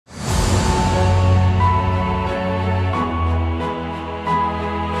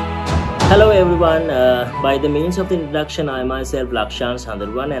Hello everyone, by the means of the introduction, I myself BScHons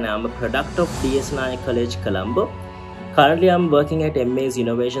and I am a product of BScHons College, Colombo. Currently, I am working at MA's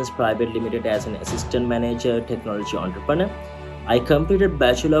Innovations Private Limited as an assistant manager, technology entrepreneur. I completed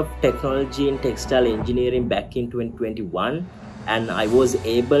Bachelor of Technology in Textile Engineering back in 2021 and I was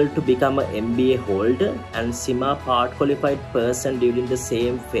able to become an MBA holder and SIMA part qualified person during the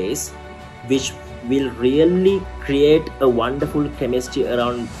same phase, which will really create a wonderful chemistry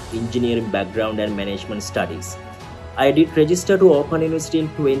around engineering background and management studies. I did register to Open University in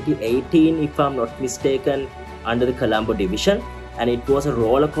 2018 if I'm not mistaken under the Colombo division, and it was a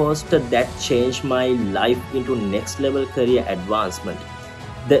roller coaster that changed my life into next level career advancement.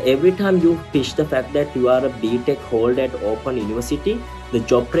 Every time you pitch the fact that you are a BTech holder at Open University, the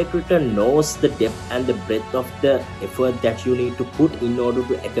job recruiter knows the depth and the breadth of the effort that you need to put in order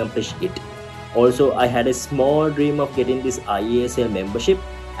to accomplish it. Also, I had a small dream of getting this IESL membership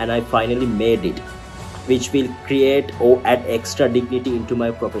and I finally made it, which will create or add extra dignity into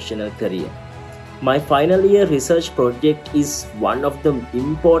my professional career. My final year research project is one of the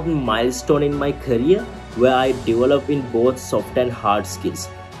important milestones in my career where I develop in both soft and hard skills.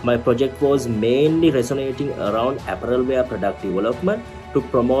 My project was mainly resonating around apparel wear product development to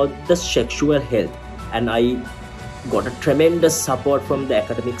promote the sexual health, and I got a tremendous support from the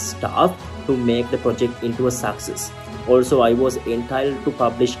academic staff to make the project into a success. Also, I was entitled to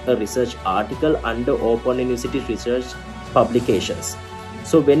publish a research article under Open University Research Publications.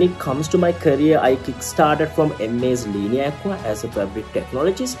 So when it comes to my career, I kick-started from MA's Linear Aqua as a fabric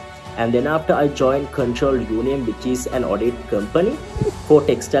technologist, and then after I joined Control Union, which is an audit company for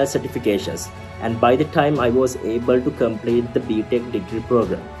textile certifications, and by the time I was able to complete the BTech degree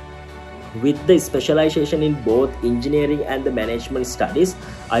program. With the specialization in both engineering and the management studies,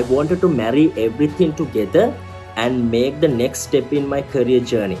 I wanted to marry everything together and make the next step in my career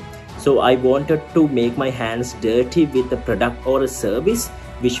journey. So I wanted to make my hands dirty with a product or a service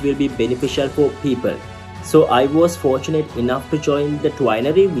which will be beneficial for people. So I was fortunate enough to join the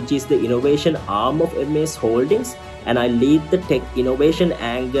Twinery, which is the innovation arm of MS Holdings, and I lead the tech innovation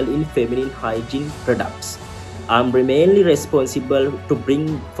angle in feminine hygiene products. I'm mainly responsible to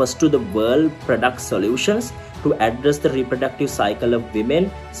bring first to the world product solutions to address the reproductive cycle of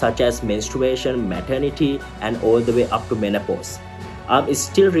women, such as menstruation, maternity, and all the way up to menopause. I'm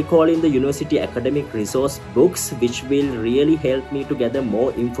still recalling the university academic resource books, which will really help me to gather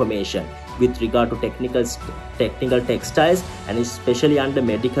more information with regard to technical textiles, and especially under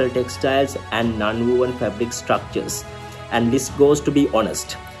medical textiles and non-woven fabric structures. And this goes to be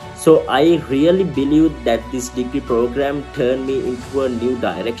honest. So I really believe that this degree program turned me into a new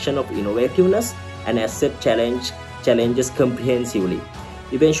direction of innovativeness and accept challenges comprehensively.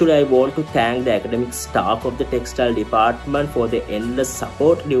 Eventually, I want to thank the academic staff of the textile department for the endless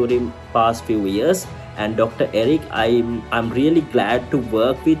support during past few years. And Dr. Eric, I'm really glad to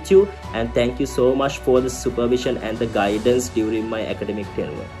work with you, and thank you so much for the supervision and the guidance during my academic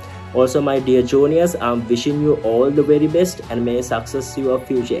tenure. Also, my dear juniors, I'm wishing you all the very best and may success your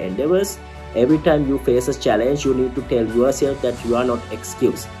future endeavors. Every time you face a challenge, you need to tell yourself that you are not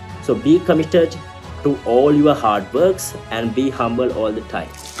excused. So be committed to all your hard works and be humble all the time.